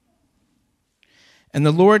And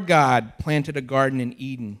the Lord God planted a garden in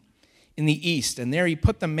Eden in the east, and there he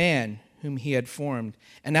put the man whom he had formed.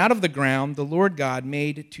 And out of the ground the Lord God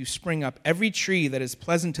made to spring up every tree that is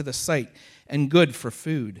pleasant to the sight and good for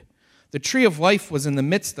food. The tree of life was in the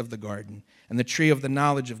midst of the garden, and the tree of the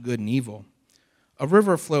knowledge of good and evil. A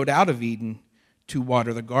river flowed out of Eden to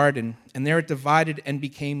water the garden, and there it divided and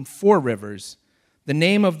became 4 rivers. The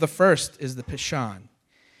name of the first is the Pishon.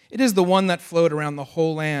 It is the one that flowed around the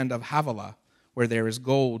whole land of Havilah, where there is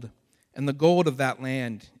gold, and the gold of that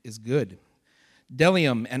land is good.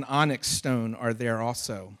 Bdellium and onyx stone are there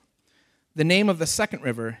also. The name of the second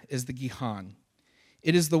river is the Gihon.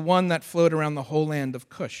 It is the one that flowed around the whole land of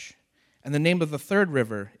Cush. And the name of the third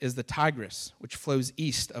river is the Tigris, which flows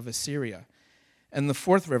east of Assyria. And the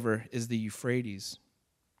fourth river is the Euphrates.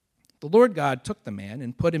 The Lord God took the man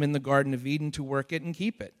and put him in the Garden of Eden to work it and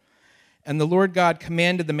keep it. And the Lord God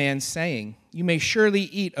commanded the man, saying, You may surely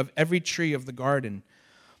eat of every tree of the garden,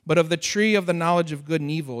 but of the tree of the knowledge of good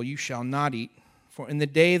and evil you shall not eat, for in the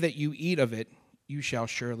day that you eat of it you shall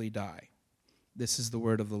surely die. This is the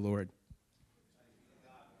word of the Lord.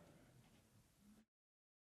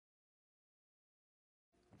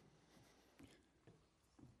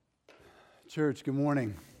 Church, good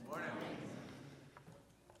morning. Good morning.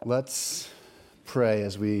 Let's pray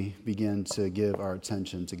as we begin to give our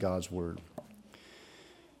attention to God's word.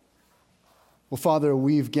 Well, Father,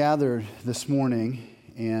 we've gathered this morning,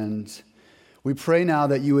 and we pray now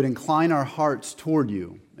that you would incline our hearts toward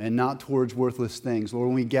you and not towards worthless things. Lord,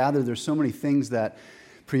 when we gather, there's so many things that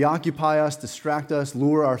preoccupy us, distract us,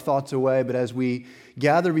 lure our thoughts away, but as we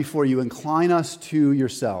gather before you, incline us to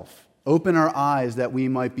yourself. Open our eyes that we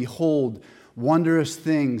might behold wondrous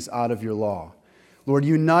things out of your law. Lord,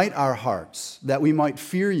 unite our hearts that we might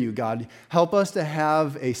fear you, God. Help us to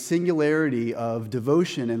have a singularity of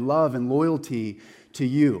devotion and love and loyalty to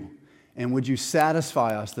you. And would you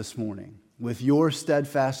satisfy us this morning with your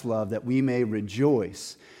steadfast love that we may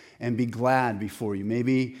rejoice and be glad before you.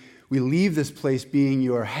 Maybe we leave this place being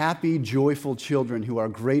your happy, joyful children who are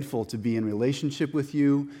grateful to be in relationship with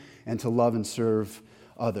you and to love and serve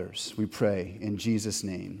others. We pray in Jesus'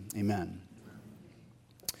 name. Amen.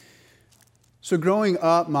 So growing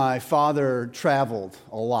up, my father traveled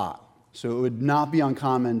a lot. So it would not be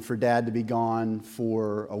uncommon for Dad to be gone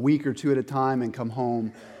for a week or two at a time and come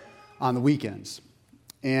home on the weekends.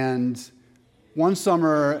 And one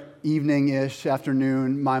summer evening-ish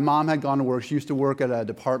afternoon, my mom had gone to work. She used to work at a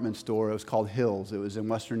department store. It was called Hills. It was in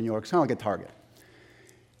Western New York. It's kind of like a Target.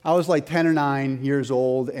 I was like 10 or 9 years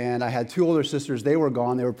old, and I had 2 older sisters. They were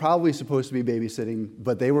gone. They were probably supposed to be babysitting,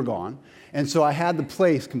 but they were gone. And so I had the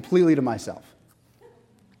place completely to myself.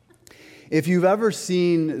 If you've ever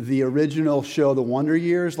seen the original show, The Wonder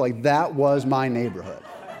Years, like that was my neighborhood.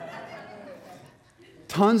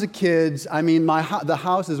 Tons of kids. I mean, the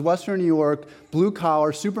house is Western New York, blue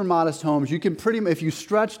collar, super modest homes. You can if you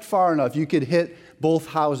stretched far enough, you could hit both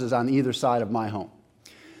houses on either side of my home.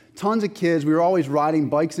 Tons of kids. We were always riding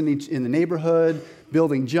bikes in the neighborhood,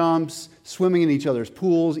 building jumps, swimming in each other's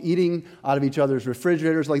pools, eating out of each other's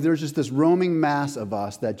refrigerators. Like there's just this roaming mass of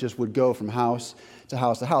us that just would go from house to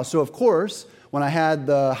house to house. So of course, when I had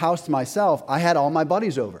the house to myself, I had all my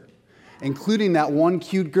buddies over, including that one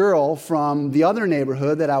cute girl from the other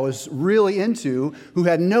neighborhood that I was really into who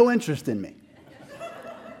had no interest in me.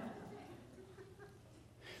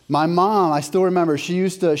 My mom, I still remember, she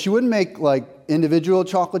wouldn't make like individual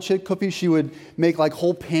chocolate chip cookies. She would make like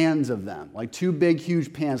whole pans of them, like 2 big,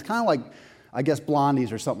 huge pans, kind of like, I guess,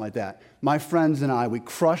 Blondies or something like that. My friends and I, we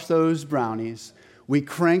crushed those brownies. We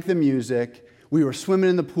cranked the music. We were swimming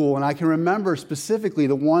in the pool. And I can remember specifically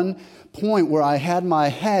the one point where I had my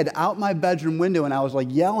head out my bedroom window and I was like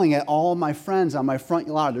yelling at all of my friends on my front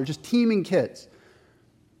yard. They're just teeming kids.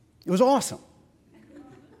 It was awesome.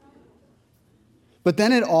 But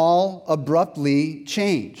then it all abruptly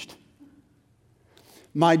changed.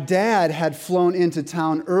 My dad had flown into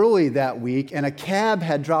town early that week, and a cab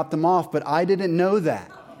had dropped him off, but I didn't know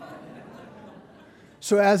that.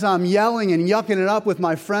 So as I'm yelling and yucking it up with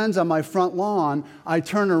my friends on my front lawn, I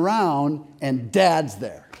turn around, and Dad's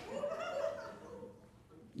there.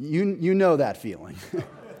 You know that feeling.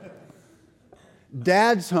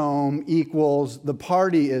 Dad's home equals the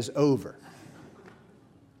party is over.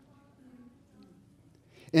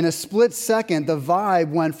 In a split second, the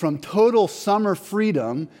vibe went from total summer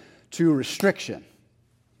freedom to restriction.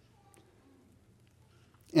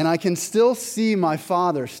 And I can still see my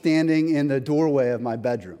father standing in the doorway of my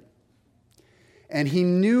bedroom. And he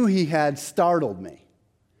knew he had startled me.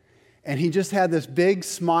 And he just had this big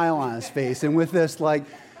smile on his face. And with this like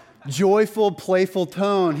joyful, playful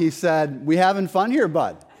tone, he said, "We having fun here,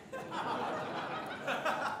 bud?"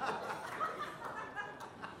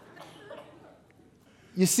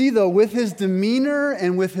 You see, though, with his demeanor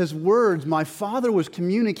and with his words, my father was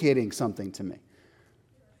communicating something to me.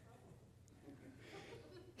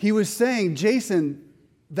 He was saying, Jason,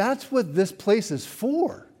 that's what this place is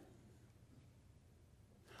for.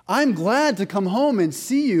 I'm glad to come home and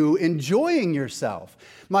see you enjoying yourself.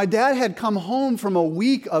 My dad had come home from a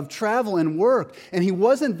week of travel and work, and he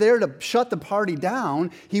wasn't there to shut the party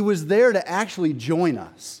down. He was there to actually join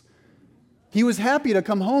us. He was happy to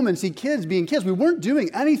come home and see kids being kids. We weren't doing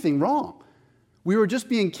anything wrong. We were just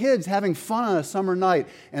being kids, having fun on a summer night,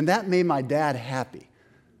 and that made my dad happy.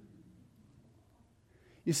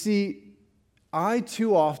 You see, I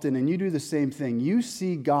too often, and you do the same thing, you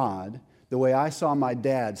see God the way I saw my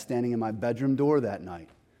dad standing in my bedroom door that night.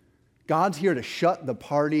 God's here to shut the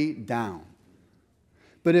party down.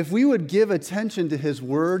 But if we would give attention to his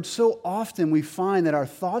word, so often we find that our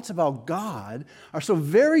thoughts about God are so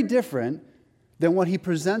very different than what he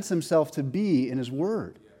presents himself to be in his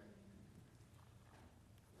word.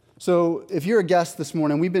 So if you're a guest this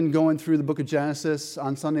morning, we've been going through the book of Genesis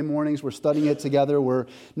on Sunday mornings. We're studying it together. We're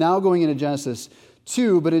now going into Genesis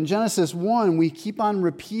 2, but in Genesis 1, we keep on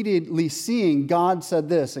repeatedly seeing God said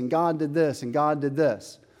this, and God did this, and God did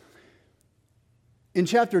this. In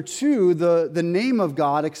chapter 2, the name of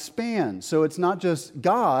God expands. So it's not just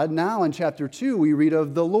God. Now in chapter 2, we read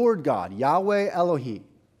of the Lord God, Yahweh Elohim.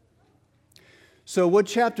 So what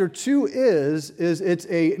chapter 2 is it's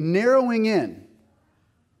a narrowing in.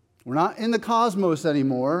 We're not in the cosmos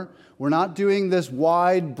anymore. We're not doing this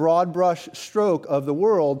wide, broad brush stroke of the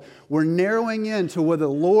world. We're narrowing in to where the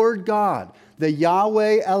Lord God, the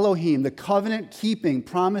Yahweh Elohim, the covenant-keeping,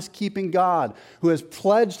 promise-keeping God who has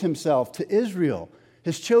pledged himself to Israel,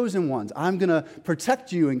 his chosen ones. I'm going to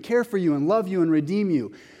protect you and care for you and love you and redeem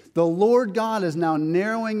you. The Lord God is now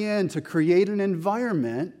narrowing in to create an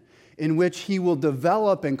environment in which he will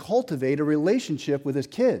develop and cultivate a relationship with his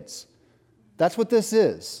kids. That's what this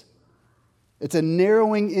is. It's a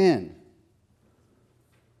narrowing in.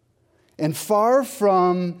 And far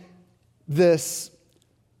from this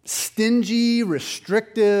stingy,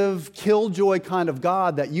 restrictive, killjoy kind of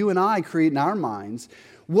God that you and I create in our minds,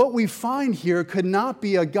 what we find here could not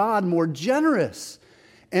be a God more generous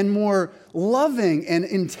and more loving and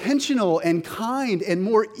intentional and kind and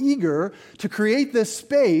more eager to create this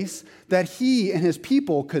space that he and his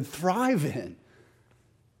people could thrive in.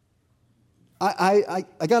 I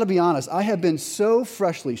got to be honest, I have been so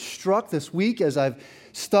freshly struck this week as I've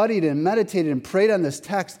studied and meditated and prayed on this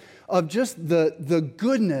text of just the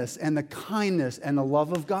goodness and the kindness and the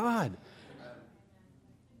love of God.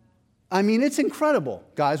 I mean, it's incredible,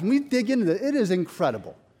 guys. When we dig into it, it is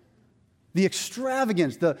incredible. The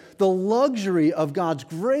extravagance, the luxury of God's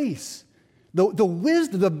grace, the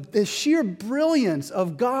wisdom, the sheer brilliance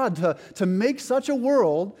of God to make such a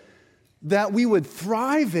world that we would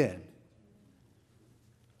thrive in.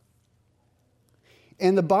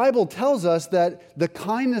 And the Bible tells us that the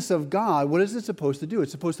kindness of God, what is it supposed to do?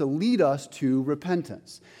 It's supposed to lead us to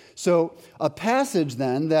repentance. So a passage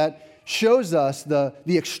then that shows us the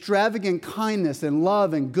extravagant kindness and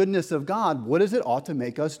love and goodness of God, what does it ought to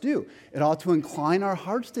make us do? It ought to incline our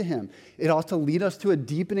hearts to him. It ought to lead us to a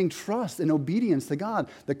deepening trust and obedience to God.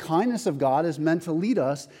 The kindness of God is meant to lead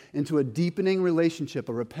us into a deepening relationship,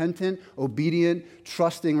 a repentant, obedient,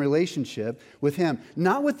 trusting relationship with him.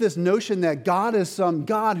 Not with this notion that God is some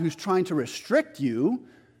God who's trying to restrict you,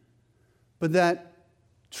 but that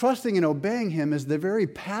trusting and obeying him is the very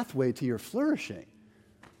pathway to your flourishing.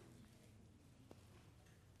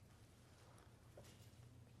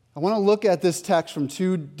 I want to look at this text from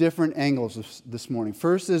two different angles this morning.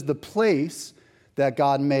 First is the place that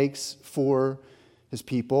God makes for his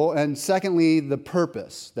people, and secondly, the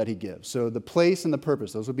purpose that he gives. So the place and the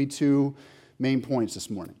purpose, those will be two main points this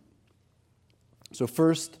morning. So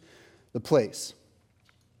first, the place.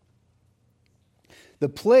 The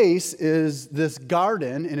place is this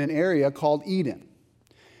garden in an area called Eden.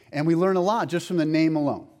 And we learn a lot just from the name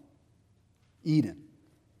alone. Eden.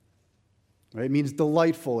 Right? It means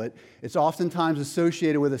delightful. It's oftentimes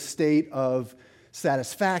associated with a state of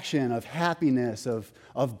satisfaction, of happiness, of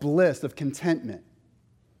bliss, of contentment.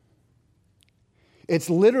 It's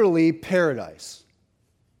literally paradise.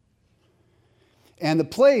 And the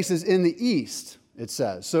place is in the east, it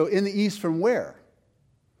says. So in the east from where?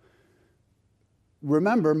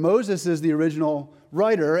 Remember, Moses is the original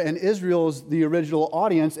writer and Israel's the original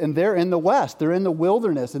audience, and they're in the west. They're in the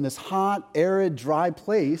wilderness, in this hot, arid, dry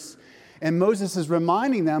place. And Moses is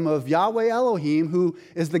reminding them of Yahweh Elohim, who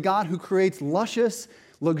is the God who creates luscious,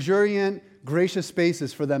 luxuriant, gracious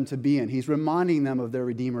spaces for them to be in. He's reminding them of their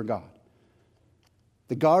Redeemer God.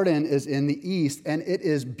 The garden is in the east, and it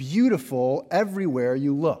is beautiful everywhere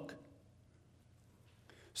you look.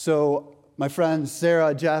 So my friends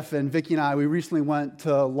Sarah, Jeff, and Vicki and I, we recently went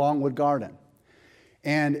to Longwood Garden.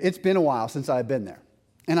 And it's been a while since I've been there.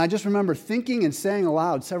 And I just remember thinking and saying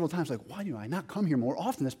aloud several times, like, why do I not come here more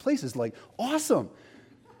often? This place is, like, awesome.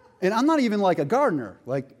 And I'm not even, like, a gardener.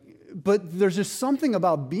 But there's just something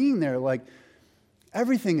about being there, like,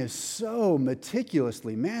 everything is so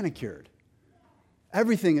meticulously manicured.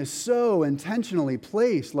 Everything is so intentionally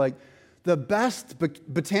placed. Like, the best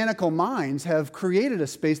botanical minds have created a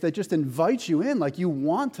space that just invites you in, like you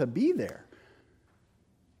want to be there.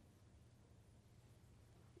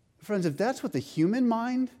 Friends, if that's what the human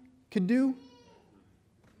mind could do,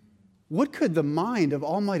 what could the mind of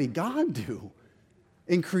Almighty God do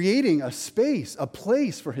in creating a space, a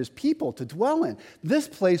place for His people to dwell in? This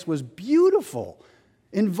place was beautiful,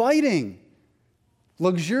 inviting,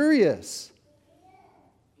 luxurious.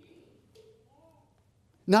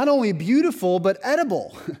 Not only beautiful, but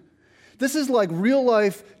edible. This is like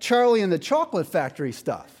real-life Charlie and the Chocolate Factory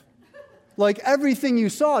stuff. Like everything you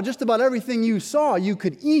saw, just about everything you saw, you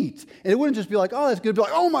could eat. And it wouldn't just be like, oh, that's good. It'd be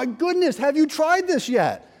like, oh my goodness, have you tried this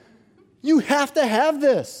yet? You have to have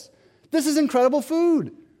this. This is incredible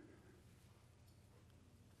food.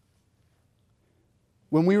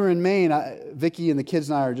 When we were in Maine, Vicki and the kids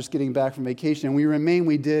and I are just getting back from vacation. And we were in Maine,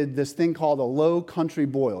 we did this thing called a low country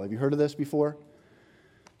boil. Have you heard of this before?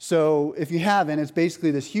 So if you haven't, it's basically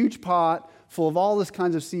this huge pot full of all this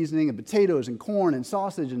kinds of seasoning and potatoes and corn and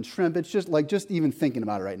sausage and shrimp. It's just like, just even thinking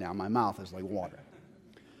about it right now, my mouth is like water.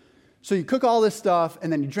 So you cook all this stuff,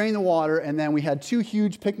 and then you drain the water, and then we had 2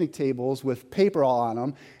 huge picnic tables with paper all on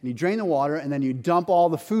them, and you drain the water, and then you dump all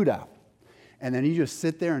the food out. And then you just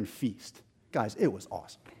sit there and feast. Guys, it was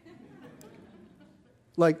awesome.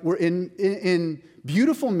 Like, we're in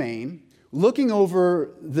beautiful Maine, looking over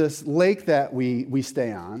this lake that we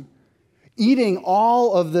stay on, eating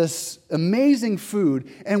all of this amazing food,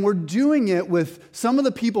 and we're doing it with some of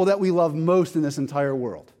the people that we love most in this entire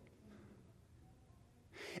world.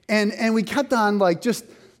 And we kept on just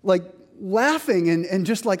laughing and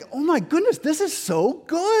just like, oh my goodness, this is so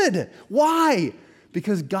good. Why?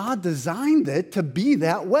 Because God designed it to be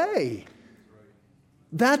that way.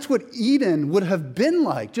 That's what Eden would have been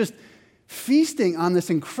like, just feasting on this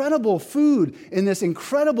incredible food in this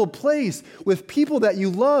incredible place with people that you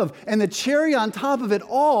love. And the cherry on top of it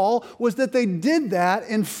all was that they did that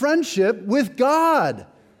in friendship with God.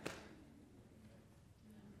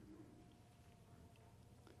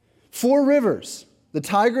 4 rivers, the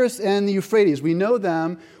Tigris and the Euphrates. We know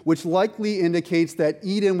them, which likely indicates that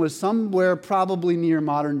Eden was somewhere probably near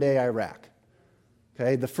modern-day Iraq.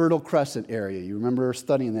 Okay, the Fertile Crescent area. You remember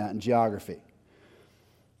studying that in geography.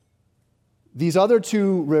 These other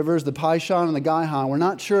 2 rivers, the Pishon and the Gihon, we're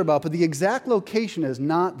not sure about, but the exact location is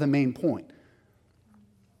not the main point.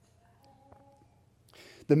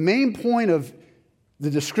 The main point of the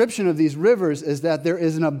description of these rivers is that there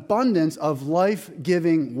is an abundance of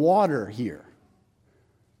life-giving water here.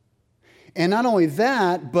 And not only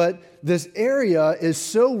that, but this area is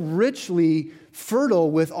so richly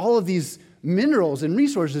fertile with all of these minerals and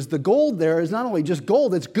resources. The gold there is not only just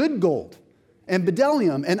gold, it's good gold. And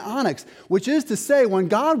bdellium and onyx, which is to say, when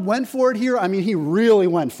God went for it here, I mean, He really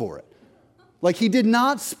went for it. Like, He did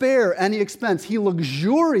not spare any expense. He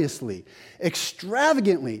luxuriously,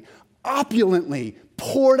 extravagantly, opulently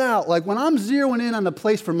poured out. Like, when I'm zeroing in on the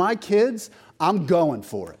place for my kids, I'm going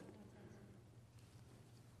for it.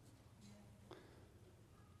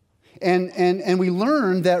 And we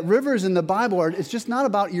learned that rivers in the Bible it's just not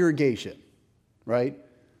about irrigation, right?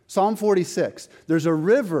 Psalm 46, there's a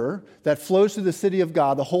river that flows through the city of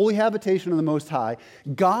God, the holy habitation of the Most High.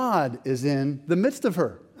 God is in the midst of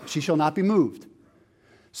her. She shall not be moved.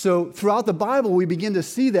 So throughout the Bible, we begin to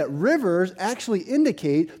see that rivers actually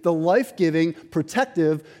indicate the life-giving,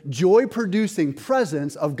 protective, joy-producing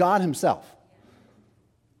presence of God Himself.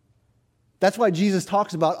 That's why Jesus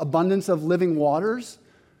talks about abundance of living waters,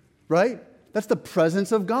 right? That's the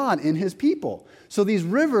presence of God in His people. So these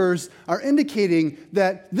rivers are indicating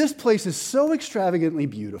that this place is so extravagantly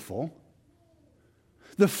beautiful.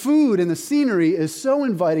 The food and the scenery is so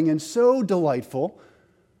inviting and so delightful.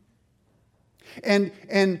 And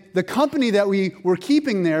the company that we were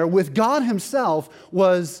keeping there with God Himself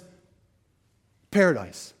was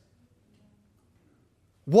paradise.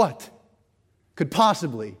 What could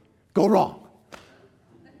possibly go wrong?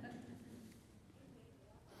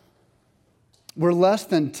 We're less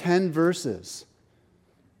than 10 verses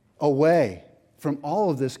away from all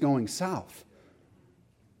of this going south.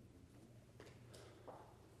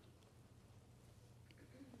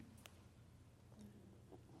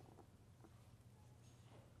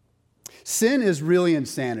 Sin is really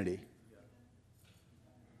insanity.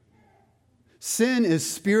 Sin is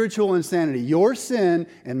spiritual insanity. Your sin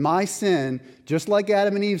and my sin, just like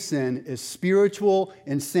Adam and Eve's sin, is spiritual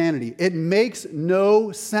insanity. It makes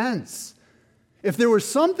no sense. If there was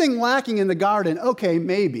something lacking in the garden, okay,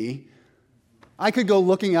 maybe I could go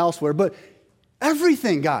looking elsewhere, but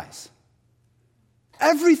everything, guys,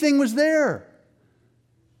 everything was there.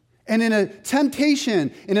 And in a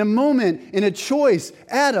temptation, in a moment, in a choice,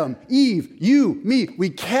 Adam, Eve, you, me, we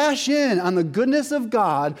cash in on the goodness of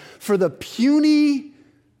God for the puny,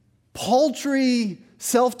 paltry,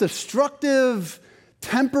 self-destructive,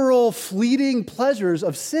 temporal, fleeting pleasures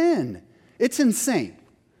of sin. It's insane.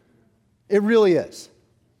 It really is.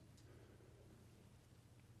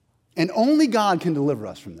 And only God can deliver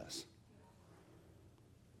us from this.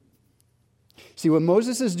 See, what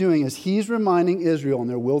Moses is doing is he's reminding Israel in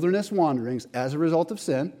their wilderness wanderings as a result of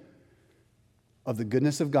sin of the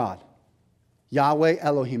goodness of God. Yahweh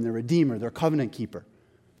Elohim, their Redeemer, their covenant keeper.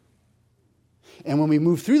 And when we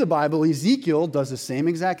move through the Bible, Ezekiel does the same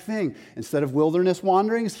exact thing. Instead of wilderness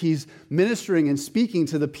wanderings, he's ministering and speaking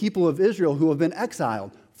to the people of Israel who have been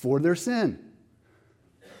exiled for their sin.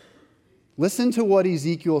 Listen to what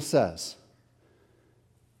Ezekiel says.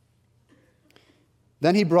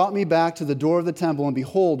 Then he brought me back to the door of the temple, and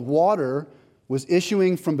behold, water was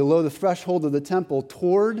issuing from below the threshold of the temple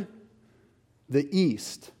toward the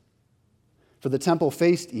east, for the temple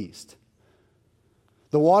faced east.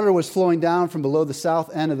 The water was flowing down from below the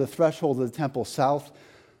south end of the threshold of the temple, south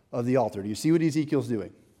of the altar. Do you see what Ezekiel's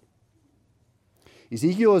doing?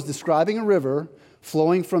 Ezekiel is describing a river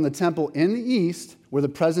flowing from the temple in the east where the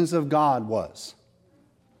presence of God was.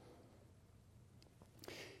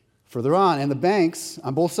 Further on, and the banks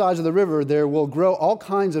on both sides of the river, there will grow all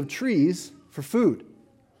kinds of trees for food.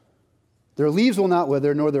 Their leaves will not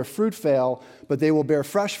wither, nor their fruit fail, but they will bear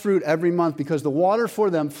fresh fruit every month, because the water for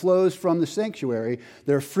them flows from the sanctuary.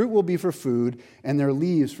 Their fruit will be for food, and their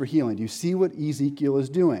leaves for healing. Do you see what Ezekiel is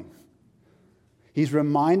doing? He's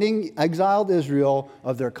reminding exiled Israel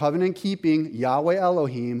of their covenant-keeping Yahweh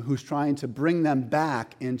Elohim, who's trying to bring them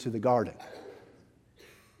back into the garden.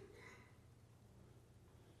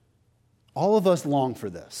 All of us long for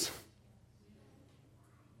this.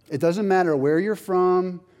 It doesn't matter where you're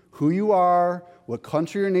from, who you are, what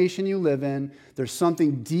country or nation you live in. There's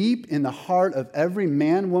something deep in the heart of every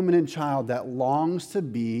man, woman, and child that longs to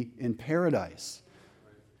be in paradise.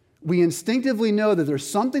 We instinctively know that there's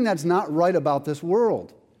something that's not right about this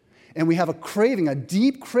world. And we have a craving, a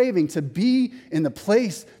deep craving to be in the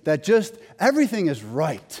place that just everything is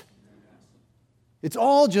right. It's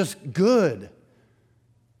all just good.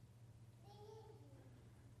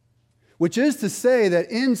 Which is to say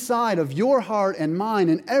that inside of your heart and mine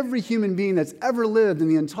and every human being that's ever lived in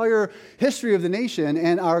the entire history of the nation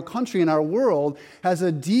and our country and our world has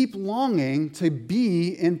a deep longing to be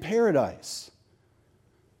in paradise.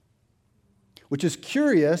 Which is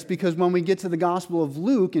curious, because when we get to the Gospel of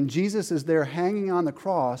Luke and Jesus is there hanging on the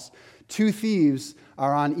cross, two thieves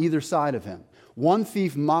are on either side of him. One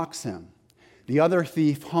thief mocks him. The other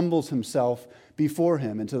thief humbles himself before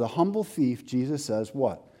him. And to the humble thief, Jesus says,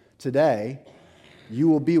 what? Today, you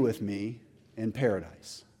will be with me in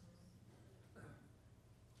paradise.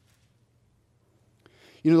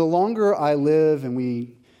 You know, the longer I live and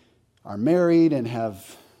we are married and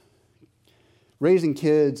have raising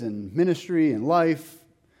kids and ministry and life,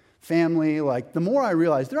 family, the more I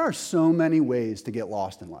realize there are so many ways to get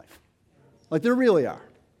lost in life. There really are.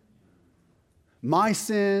 My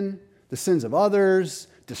sin, the sins of others,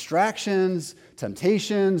 distractions,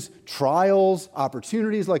 temptations, trials,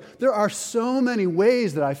 opportunities. There are so many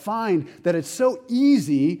ways that I find that it's so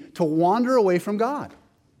easy to wander away from God.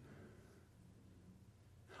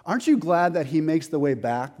 Aren't you glad that he makes the way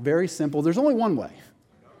back very simple? There's only one way.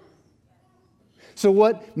 So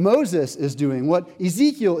what Moses is doing, what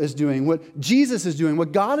Ezekiel is doing, what Jesus is doing,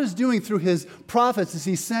 what God is doing through his prophets is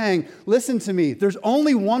he's saying, listen to me, there's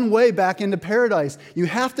only one way back into paradise. You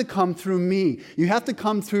have to come through me. You have to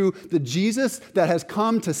come through the Jesus that has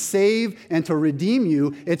come to save and to redeem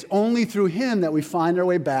you. It's only through him that we find our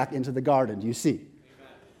way back into the garden. Do you see?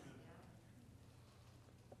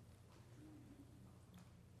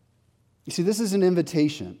 You see, this is an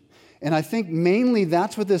invitation. And I think mainly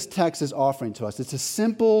that's what this text is offering to us. It's a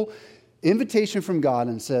simple invitation from God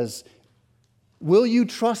and says, will you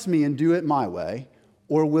trust me and do it my way?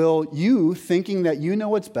 Or will you, thinking that you know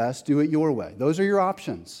what's best, do it your way? Those are your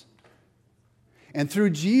options. And through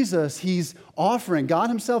Jesus, God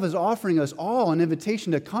himself is offering us all an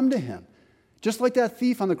invitation to come to him. Just like that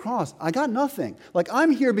thief on the cross. I got nothing. I'm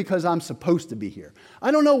here because I'm supposed to be here. I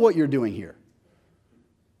don't know what you're doing here.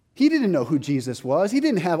 He didn't know who Jesus was. He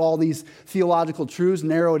didn't have all these theological truths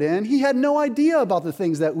narrowed in. He had no idea about the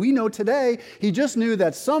things that we know today. He just knew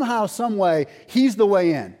that somehow, some way, he's the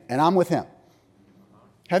way in, and I'm with him.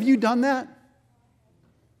 Have you done that?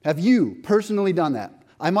 Have you personally done that?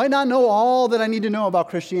 I might not know all that I need to know about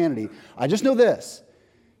Christianity. I just know this.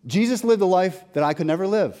 Jesus lived a life that I could never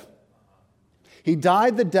live. He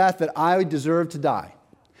died the death that I deserved to die.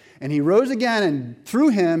 And he rose again, and through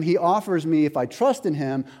him, he offers me, if I trust in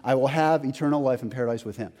him, I will have eternal life in paradise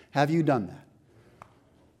with him. Have you done that?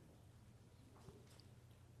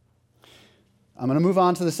 I'm going to move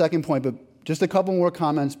on to the second point, but just a couple more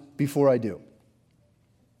comments before I do.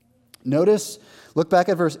 Notice, look back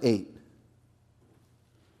at verse 8.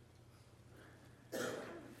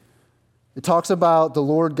 It talks about the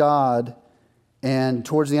Lord God, and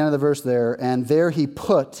towards the end of the verse there, and there he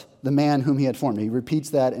put the man whom he had formed. He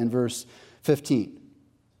repeats that in verse 15.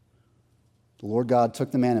 The Lord God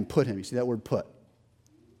took the man and put him. You see that word put.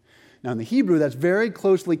 Now in the Hebrew, that's very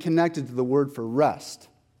closely connected to the word for rest.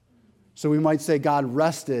 So we might say God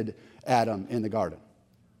rested Adam in the garden.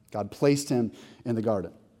 God placed him in the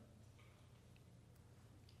garden.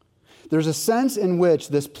 There's a sense in which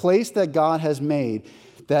this place that God has made,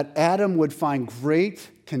 that Adam would find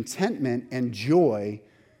great contentment and joy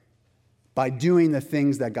by doing the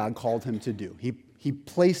things that God called him to do. He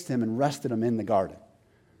placed him and rested him in the garden.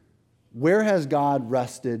 Where has God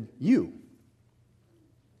rested you?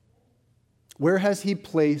 Where has he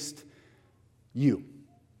placed you?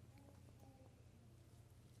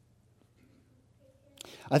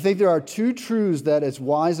 I think there are two truths that it's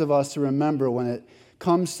wise of us to remember when it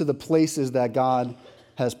comes to the places that God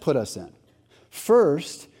has put us in.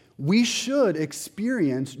 First, we should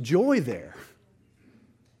experience joy there.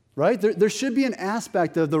 Right? There should be an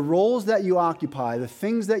aspect of the roles that you occupy, the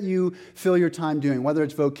things that you fill your time doing, whether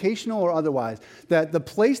it's vocational or otherwise, that the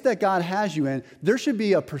place that God has you in, there should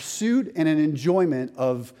be a pursuit and an enjoyment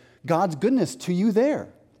of God's goodness to you there.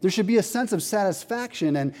 There should be a sense of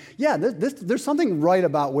satisfaction and, yeah, there's something right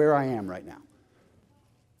about where I am right now.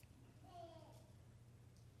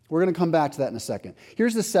 We're going to come back to that in a second.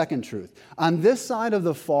 Here's the second truth. On this side of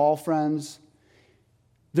the fall, friends,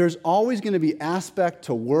 there's always going to be aspect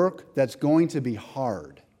to work that's going to be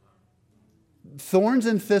hard. Thorns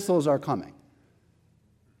and thistles are coming.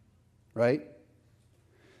 Right?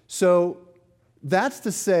 So that's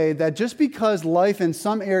to say that just because life in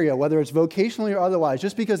some area, whether it's vocationally or otherwise,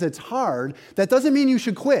 just because it's hard, that doesn't mean you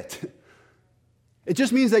should quit. It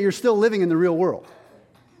just means that you're still living in the real world.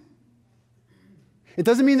 It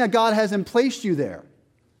doesn't mean that God hasn't placed you there.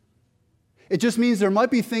 It just means there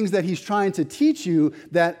might be things that he's trying to teach you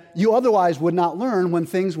that you otherwise would not learn when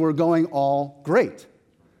things were going all great.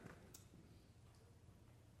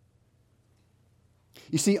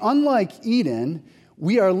 You see, unlike Eden,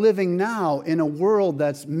 we are living now in a world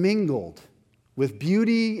that's mingled with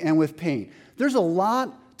beauty and with pain. There's a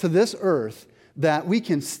lot to this earth that we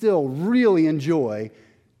can still really enjoy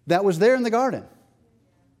that was there in the garden.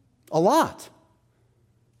 A lot.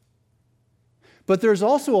 But there's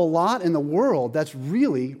also a lot in the world that's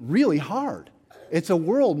really, really hard. It's a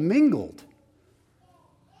world mingled.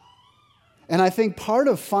 And I think part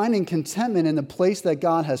of finding contentment in the place that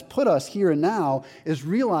God has put us here and now is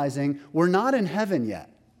realizing we're not in heaven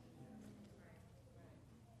yet.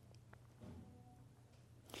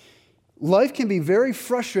 Life can be very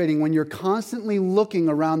frustrating when you're constantly looking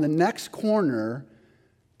around the next corner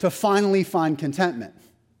to finally find contentment.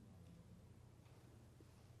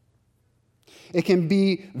 It can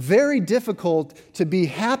be very difficult to be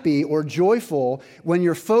happy or joyful when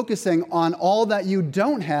you're focusing on all that you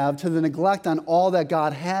don't have to the neglect on all that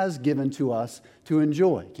God has given to us to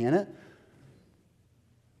enjoy, can it?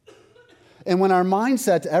 And when our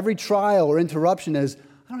mindset to every trial or interruption is,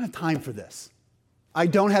 I don't have time for this. I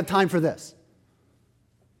don't have time for this.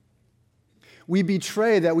 We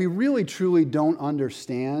betray that we really truly don't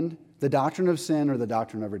understand the doctrine of sin or the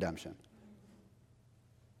doctrine of redemption.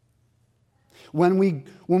 When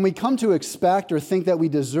we come to expect or think that we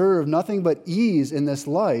deserve nothing but ease in this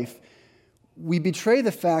life, we betray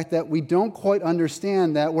the fact that we don't quite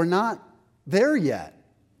understand that we're not there yet,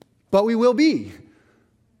 but we will be.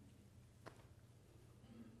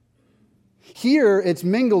 Here, it's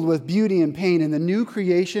mingled with beauty and pain. In the new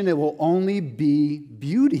creation, it will only be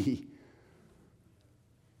beauty.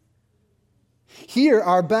 Here,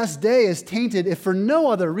 our best day is tainted, if for no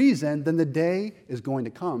other reason than the day is going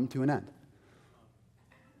to come to an end.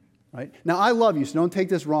 Right? Now, I love you, so don't take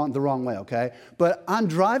this the wrong way, okay? But on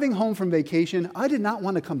driving home from vacation, I did not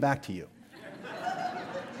want to come back to you.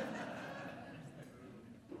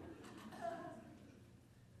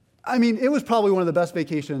 I mean, it was probably one of the best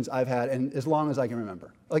vacations I've had in as long as I can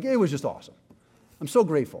remember. Like, it was just awesome. I'm so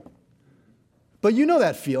grateful. But you know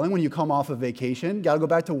that feeling when you come off of vacation, got to go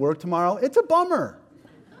back to work tomorrow. It's a bummer.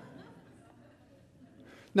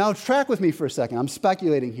 Now, track with me for a second. I'm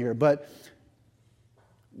speculating here, but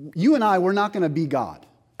you and I, we're not going to be God,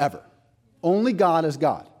 ever. Only God is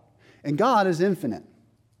God. And God is infinite.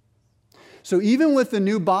 So even with the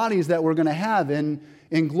new bodies that we're going to have in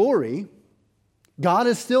glory, God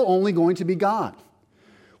is still only going to be God,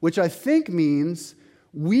 which I think means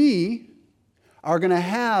we are going to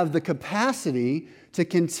have the capacity to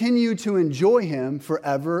continue to enjoy Him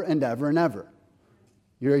forever and ever and ever.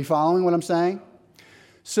 Are you following what I'm saying?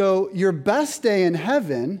 So your best day in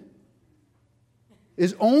heaven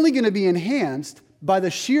is only going to be enhanced by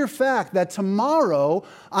the sheer fact that tomorrow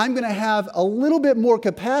I'm going to have a little bit more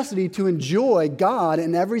capacity to enjoy God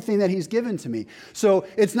and everything that He's given to me. So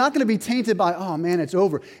it's not going to be tainted by, oh man, it's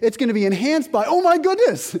over. It's going to be enhanced by, oh my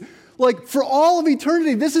goodness, like for all of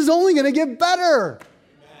eternity, this is only going to get better.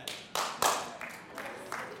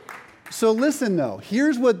 So listen though,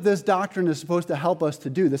 here's what this doctrine is supposed to help us to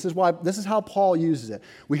do. This is how Paul uses it.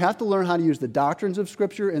 We have to learn how to use the doctrines of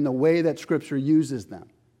Scripture in the way that Scripture uses them.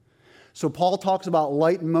 So Paul talks about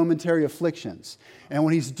light and momentary afflictions. And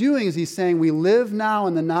what he's doing is he's saying we live now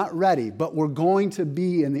in the not ready, but we're going to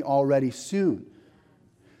be in the already soon.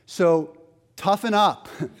 So toughen up.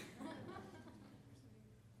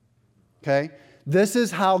 Okay? This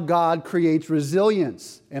is how God creates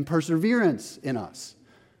resilience and perseverance in us.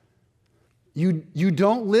 You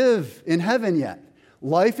don't live in heaven yet.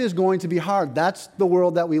 Life is going to be hard. That's the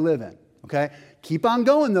world that we live in. Okay? Keep on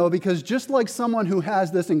going, though, because just like someone who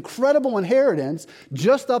has this incredible inheritance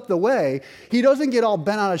just up the way, he doesn't get all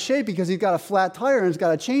bent out of shape because he's got a flat tire and he's got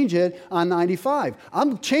to change it on 95.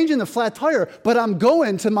 I'm changing the flat tire, but I'm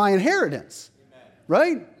going to my inheritance. Amen.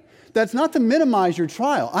 Right? That's not to minimize your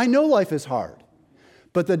trial. I know life is hard.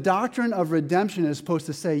 But the doctrine of redemption is supposed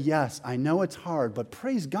to say, yes, I know it's hard, but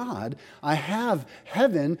praise God, I have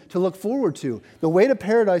heaven to look forward to. The way to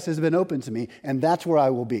paradise has been opened to me, and that's where I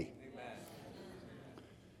will be.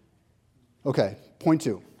 Okay, point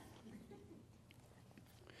 2.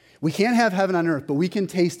 We can't have heaven on earth, but we can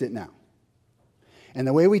taste it now. And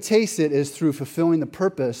the way we taste it is through fulfilling the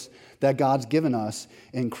purpose that God's given us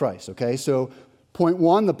in Christ, okay? So point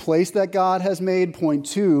 1, the place that God has made. Point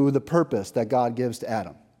 2, the purpose that God gives to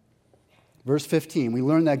Adam. Verse 15, we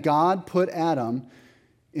learn that God put Adam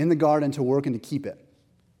in the garden to work and to keep it.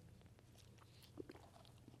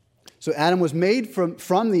 So Adam was made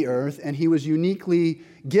from the earth, and he was uniquely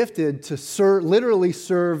gifted to literally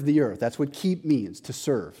serve the earth. That's what keep means, to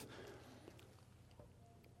serve.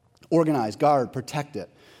 Organize, guard, protect it.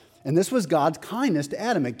 And this was God's kindness to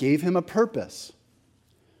Adam. It gave him a purpose.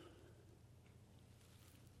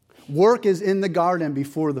 Work is in the garden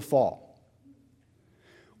before the fall,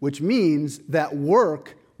 which means that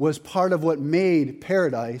work was part of what made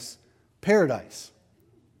paradise paradise.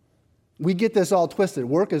 We get this all twisted.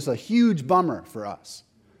 Work is a huge bummer for us.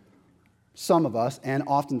 Some of us, and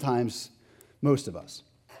oftentimes most of us.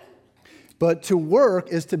 But to work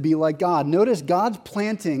is to be like God. Notice God's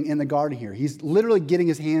planting in the garden here. He's literally getting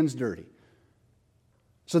his hands dirty.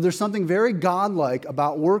 So there's something very godlike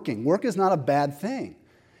about working. Work is not a bad thing.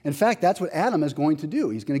 In fact, that's what Adam is going to do.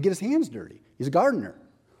 He's going to get his hands dirty. He's a gardener.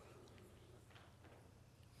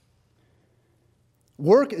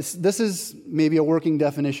 This is maybe a working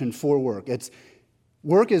definition for work.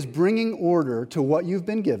 Work is bringing order to what you've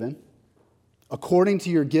been given, according to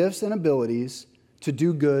your gifts and abilities, to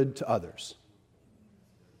do good to others.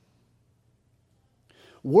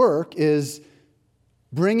 Work is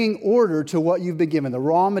bringing order to what you've been given, the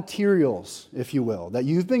raw materials, if you will, that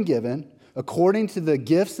you've been given, according to the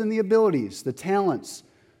gifts and the abilities, the talents,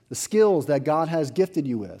 the skills that God has gifted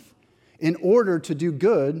you with, in order to do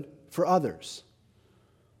good for others.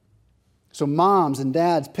 So moms and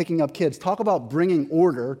dads picking up kids, talk about bringing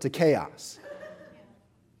order to chaos.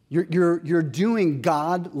 You're doing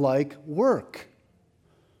God-like work.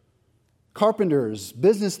 Carpenters,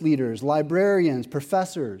 business leaders, librarians,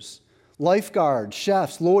 professors, lifeguards,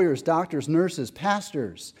 chefs, lawyers, doctors, nurses,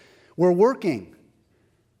 pastors. We're working.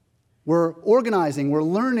 We're organizing. We're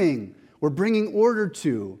learning. We're bringing order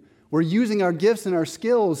to. We're using our gifts and our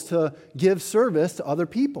skills to give service to other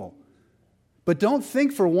people. But don't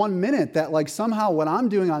think for 1 minute that like somehow what I'm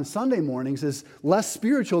doing on Sunday mornings is less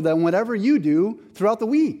spiritual than whatever you do throughout the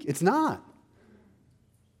week. It's not.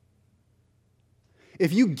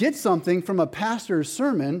 If you get something from a pastor's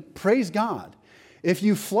sermon, praise God. If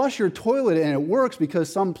you flush your toilet and it works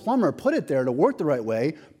because some plumber put it there to work the right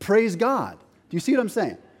way, praise God. Do you see what I'm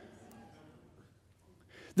saying?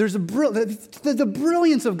 There's the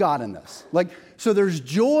brilliance of God in this. So there's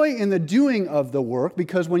joy in the doing of the work,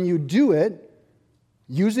 because when you do it,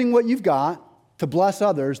 using what you've got to bless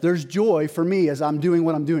others, there's joy for me as I'm doing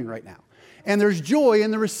what I'm doing right now. And there's joy in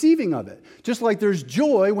the receiving of it. Just like there's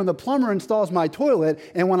joy when the plumber installs my toilet,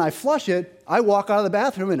 and when I flush it, I walk out of the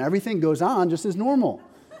bathroom and everything goes on just as normal.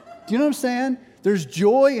 Do you know what I'm saying? There's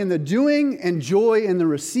joy in the doing and joy in the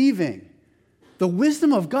receiving. The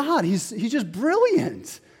wisdom of God, he's just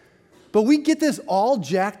brilliant. But we get this all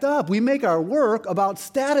jacked up. We make our work about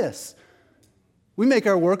status. We make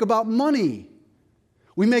our work about money.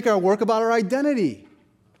 We make our work about our identity.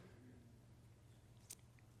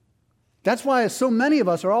 That's why so many of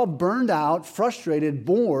us are all burned out, frustrated,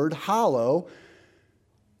 bored, hollow,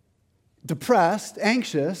 depressed,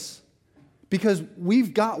 anxious, because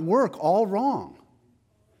we've got work all wrong.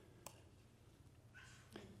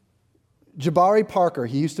 Jabari Parker,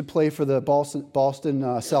 he used to play for the Boston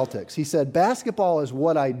Celtics. He said, "Basketball is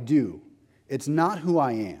what I do. It's not who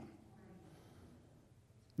I am."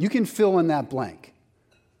 You can fill in that blank.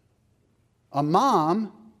 A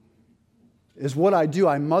mom is what I do.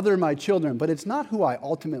 I mother my children, but it's not who I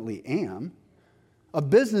ultimately am. A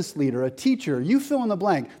business leader, a teacher, you fill in the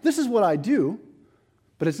blank. This is what I do,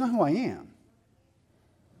 but it's not who I am.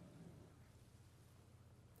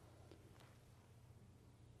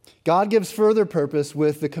 God gives further purpose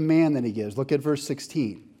with the command that he gives. Look at verse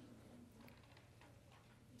 16.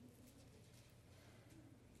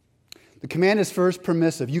 The command is first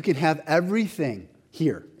permissive. You can have everything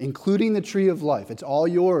here, including the tree of life. It's all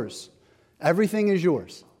yours. Everything is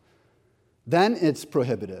yours. Then it's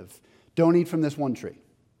prohibitive. Don't eat from this one tree.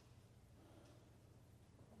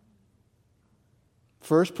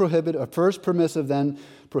 First permissive, then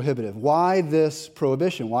prohibitive. Why this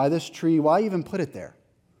prohibition? Why this tree? Why even put it there?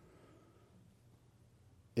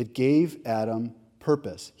 It gave Adam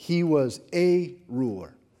purpose. He was a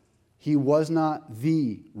ruler. He was not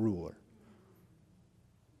the ruler.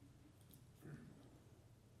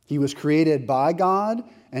 He was created by God,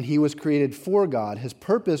 and he was created for God. His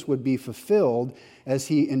purpose would be fulfilled as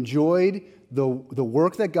he enjoyed the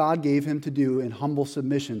work that God gave him to do in humble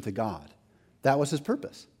submission to God. That was his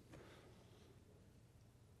purpose.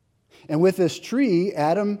 And with this tree,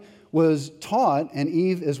 Adam was taught, and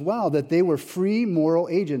Eve as well, that they were free moral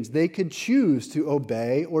agents. They could choose to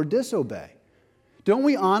obey or disobey. Don't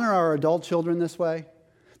we honor our adult children this way?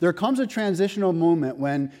 There comes a transitional moment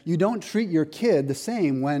when you don't treat your kid the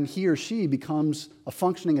same when he or she becomes a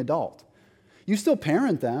functioning adult. You still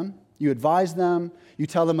parent them, you advise them, you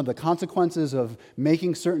tell them of the consequences of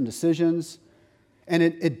making certain decisions, and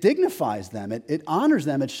it dignifies them, it honors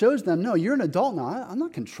them, it shows them, no, you're an adult now, I'm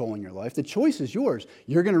not controlling your life, the choice is yours.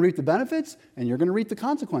 You're going to reap the benefits, and you're going to reap the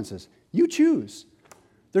consequences. You choose.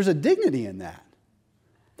 There's a dignity in that.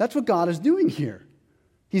 That's what God is doing here.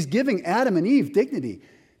 He's giving Adam and Eve dignity.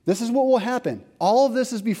 This is what will happen. All of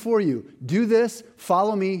this is before you. Do this,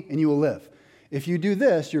 follow me, and you will live. If you do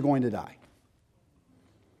this, you're going to die.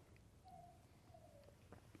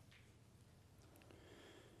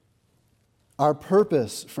 Our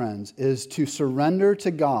purpose, friends, is to surrender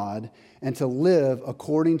to God and to live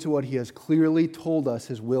according to what he has clearly told us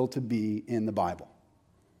his will to be in the Bible.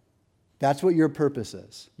 That's what your purpose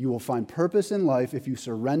is. You will find purpose in life if you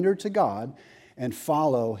surrender to God and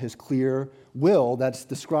follow his clear will that's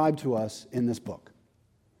described to us in this book.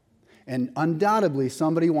 And undoubtedly,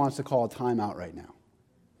 somebody wants to call a timeout right now.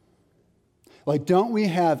 Like, don't we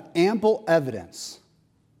have ample evidence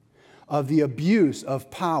of the abuse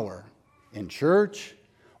of power in church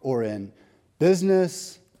or in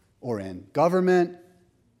business or in government?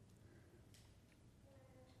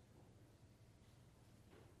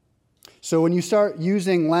 So when you start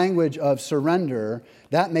using language of surrender,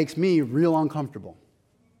 that makes me real uncomfortable.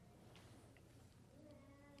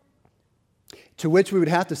 To which we would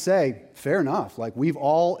have to say, fair enough, like we've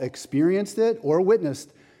all experienced it or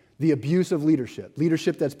witnessed the abuse of leadership.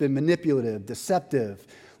 Leadership that's been manipulative, deceptive,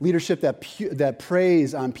 leadership that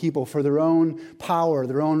preys on people for their own power,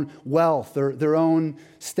 their own wealth, their own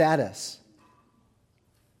status.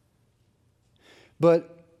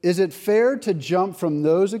 But is it fair to jump from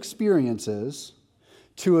those experiences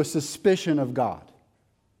to a suspicion of God?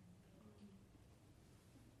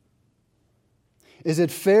 Is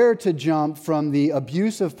it fair to jump from the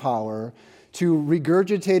abuse of power to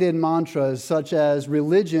regurgitated mantras such as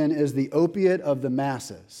religion is the opiate of the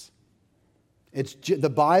masses? It's the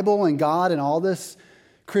Bible and God and all this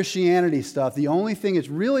Christianity stuff. The only thing it's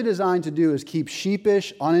really designed to do is keep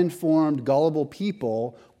sheepish, uninformed, gullible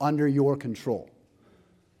people under your control.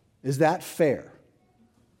 Is that fair?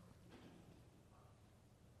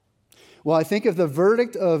 Well, I think if the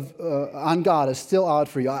verdict on God is still out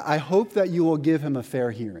for you, I hope that you will give him a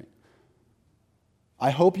fair hearing.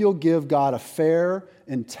 I hope you'll give God a fair,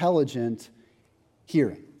 intelligent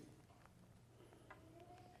hearing.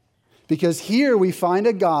 Because here we find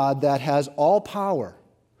a God that has all power,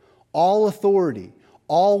 all authority,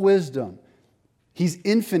 all wisdom. He's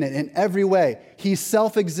infinite in every way. He's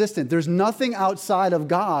self-existent. There's nothing outside of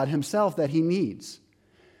God himself that he needs.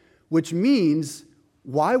 Which means,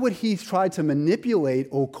 why would he try to manipulate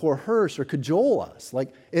or coerce or cajole us?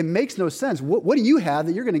 Like, it makes no sense. What do you have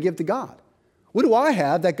that you're going to give to God? What do I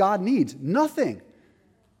have that God needs? Nothing.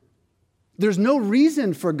 There's no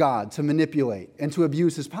reason for God to manipulate and to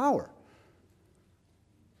abuse his power.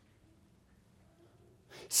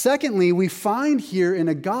 Secondly, we find here in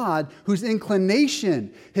a God whose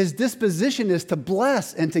inclination, his disposition is to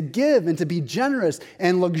bless and to give and to be generous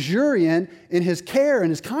and luxuriant in his care and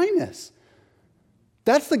his kindness.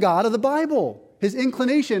 That's the God of the Bible. His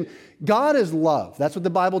inclination. God is love. That's what the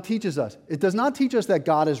Bible teaches us. It does not teach us that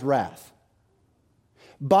God is wrath.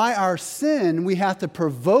 By our sin, we have to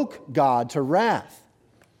provoke God to wrath.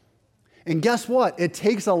 And guess what? It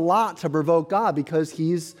takes a lot to provoke God because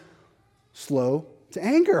he's slow to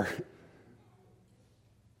anger.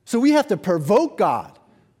 So we have to provoke God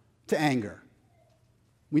to anger.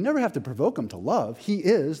 We never have to provoke him to love. He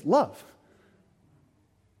is love.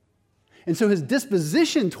 And so his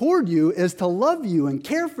disposition toward you is to love you and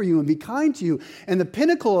care for you and be kind to you. And the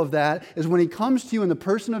pinnacle of that is when he comes to you in the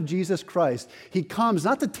person of Jesus Christ. He comes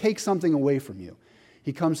not to take something away from you.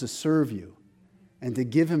 He comes to serve you and to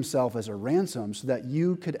give himself as a ransom so that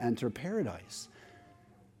you could enter paradise.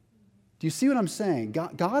 Do you see what I'm saying?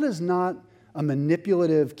 God is not a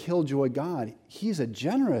manipulative, killjoy God. He's a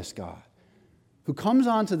generous God who comes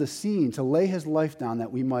onto the scene to lay his life down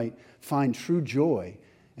that we might find true joy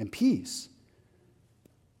and peace.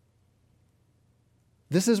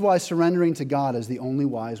 This is why surrendering to God is the only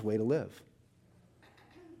wise way to live.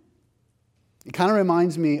 It kind of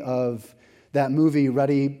reminds me of that movie,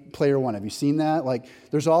 Ready Player One. Have you seen that? Like,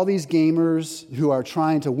 there's all these gamers who are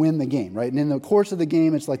trying to win the game, right? And in the course of the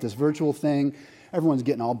game, it's like this virtual thing. Everyone's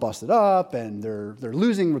getting all busted up, and they're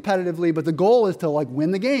losing repetitively. But the goal is to, like,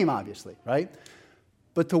 win the game, obviously, right?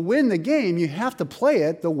 But to win the game, you have to play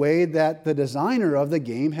it the way that the designer of the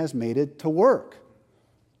game has made it to work.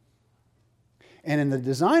 And in the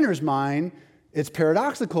designer's mind, it's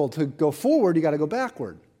paradoxical. To go forward, you got to go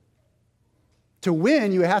backward. To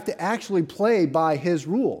win, you have to actually play by his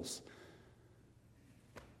rules.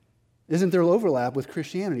 Isn't there an overlap with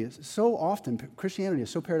Christianity? So often, Christianity is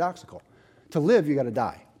so paradoxical. To live, you got to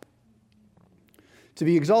die. To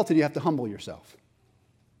be exalted, you have to humble yourself.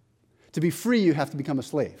 To be free, you have to become a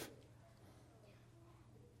slave.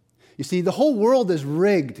 You see, the whole world is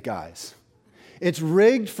rigged, guys. It's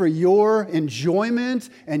rigged for your enjoyment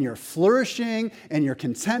and your flourishing and your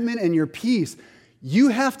contentment and your peace. You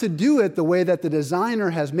have to do it the way that the designer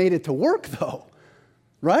has made it to work, though,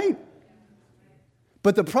 right?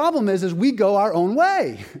 But the problem is we go our own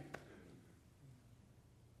way.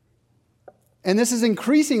 And this is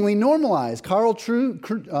increasingly normalized. Carl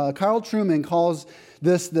Trueman calls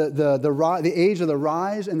this the age of the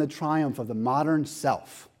rise and the triumph of the modern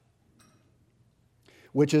self,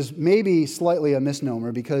 which is maybe slightly a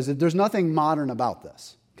misnomer because there's nothing modern about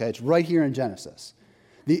this. Okay, it's right here in Genesis.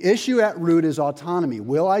 The issue at root is autonomy.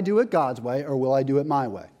 Will I do it God's way or will I do it my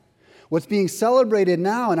way? What's being celebrated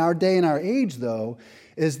now in our day and our age, though,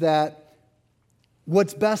 is that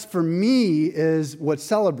what's best for me is what's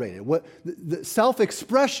celebrated. The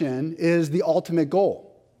self-expression is the ultimate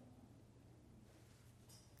goal.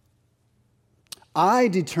 I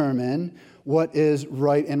determine what is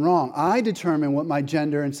right and wrong. I determine what my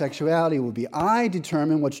gender and sexuality will be. I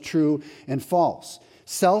determine what's true and false.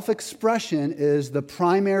 Self-expression is the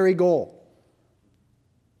primary goal.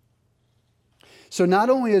 So not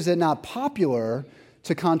only is it not popular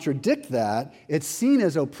to contradict that, it's seen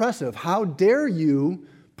as oppressive. How dare you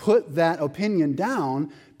put that opinion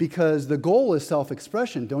down because the goal is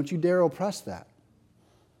self-expression? Don't you dare oppress that.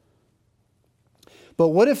 But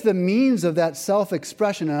what if the means of that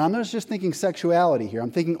self-expression, and I'm not just thinking sexuality here,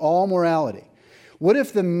 I'm thinking all morality. What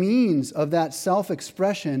if the means of that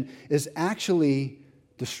self-expression is actually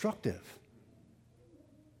destructive?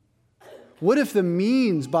 What if the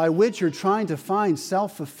means by which you're trying to find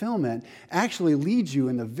self-fulfillment actually leads you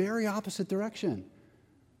in the very opposite direction?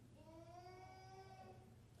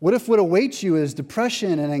 What if what awaits you is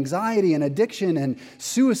depression and anxiety and addiction and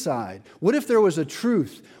suicide? What if there was a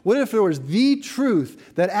truth? What if there was the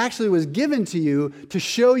truth that actually was given to you to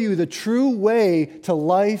show you the true way to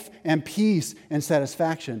life and peace and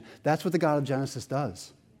satisfaction? That's what the God of Genesis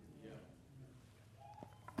does.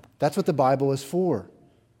 That's what the Bible is for.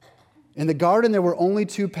 In the garden, there were only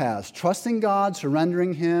two paths. Trusting God,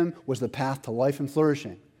 surrendering Him was the path to life and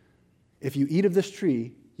flourishing. If you eat of this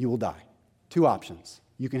tree, you will die. Two options.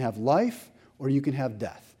 You can have life or you can have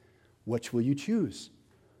death. Which will you choose?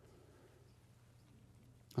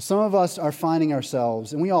 Some of us are finding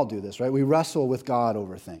ourselves, and we all do this, right? We wrestle with God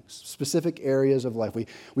over things, specific areas of life.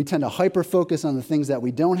 We tend to hyper-focus on the things that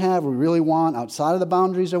we don't have, we really want, outside of the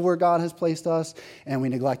boundaries of where God has placed us, and we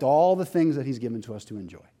neglect all the things that He's given to us to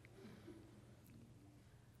enjoy.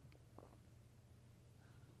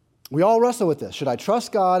 We all wrestle with this. Should I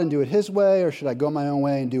trust God and do it His way, or should I go my own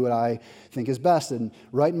way and do what I think is best and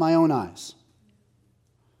right in my own eyes?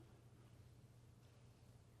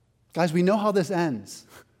 Guys, we know how this ends,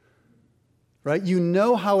 right? You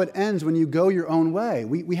know how it ends when you go your own way.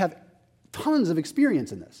 We have tons of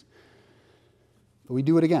experience in this. But we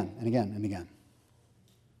do it again and again and again.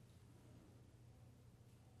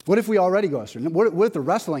 What if we already go astray? What if the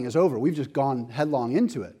wrestling is over? We've just gone headlong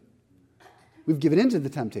into it. We've given into the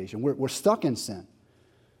temptation. We're stuck in sin.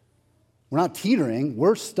 We're not teetering,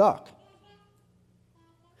 we're stuck.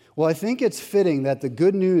 Well, I think it's fitting that the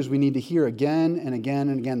good news we need to hear again and again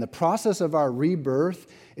and again, the process of our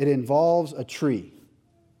rebirth, it involves a tree.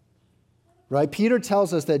 Right? Peter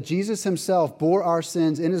tells us that Jesus Himself bore our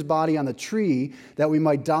sins in His body on the tree that we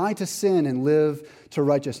might die to sin and live to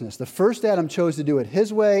righteousness. The first Adam chose to do it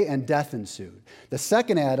his way and death ensued. The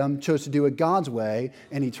second Adam chose to do it God's way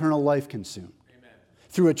and eternal life consumed. Amen.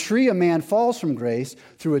 Through a tree, a man falls from grace.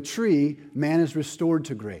 Through a tree, man is restored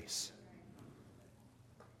to grace.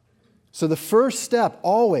 So the first step,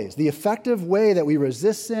 always, the effective way that we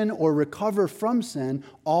resist sin or recover from sin,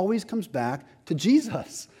 always comes back to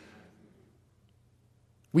Jesus.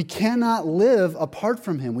 We cannot live apart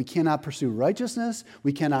from Him. We cannot pursue righteousness.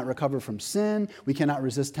 We cannot recover from sin. We cannot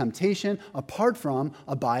resist temptation apart from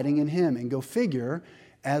abiding in Him. And go figure,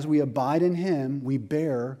 as we abide in Him, we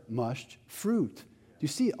bear much fruit. You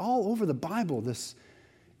see, all over the Bible, this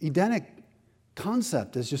Edenic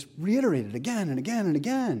concept is just reiterated again and again and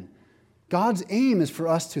again. God's aim is for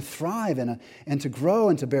us to thrive and to grow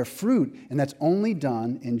and to bear fruit, and that's only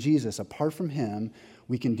done in Jesus. Apart from Him,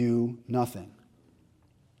 we can do nothing.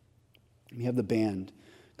 We have the band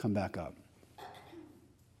come back up.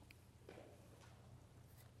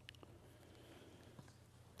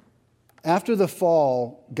 After the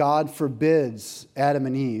fall, God forbids Adam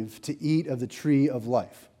and Eve to eat of the tree of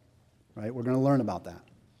life. Right? We're going to learn about that.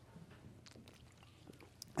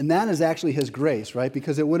 And that is actually His grace, right?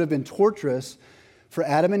 Because it would have been torturous for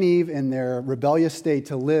Adam and Eve in their rebellious state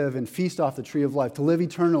to live and feast off the tree of life, to live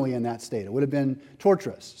eternally in that state. It would have been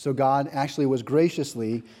torturous. So God actually was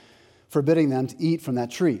graciously forbidding them to eat from that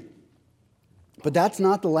tree. But that's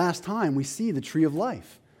not the last time we see the tree of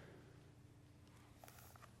life.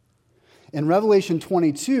 In Revelation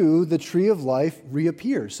 22, the tree of life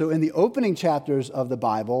reappears. So in the opening chapters of the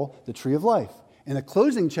Bible, the tree of life. In the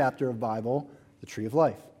closing chapter of the Bible, the tree of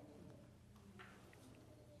life.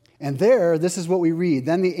 And there, this is what we read.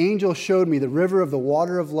 Then the angel showed me the river of the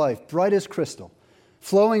water of life, bright as crystal,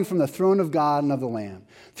 flowing from the throne of God and of the Lamb,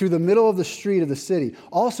 through the middle of the street of the city.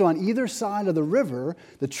 Also on either side of the river,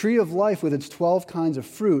 the tree of life with its 12 kinds of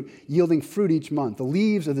fruit, yielding fruit each month. The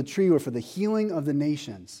leaves of the tree were for the healing of the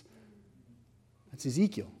nations. That's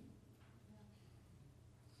Ezekiel.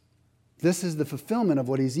 This is the fulfillment of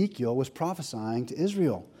what Ezekiel was prophesying to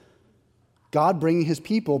Israel. God bringing His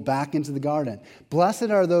people back into the garden. Blessed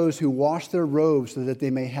are those who wash their robes so that they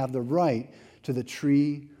may have the right to the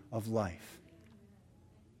tree of life.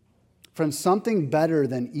 Friends, something better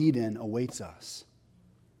than Eden awaits us.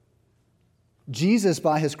 Jesus,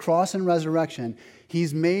 by His cross and resurrection,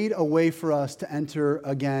 He's made a way for us to enter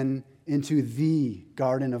again into the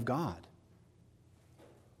garden of God.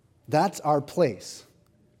 That's our place.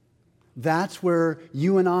 That's where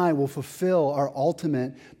you and I will fulfill our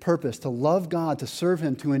ultimate purpose, to love God, to serve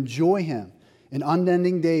Him, to enjoy Him in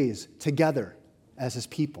unending days together as His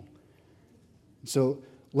people. So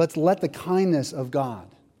let's let the kindness of God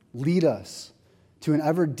lead us to an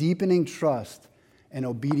ever-deepening trust and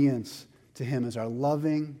obedience to Him as our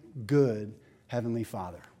loving, good Heavenly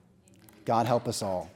Father. God help us all.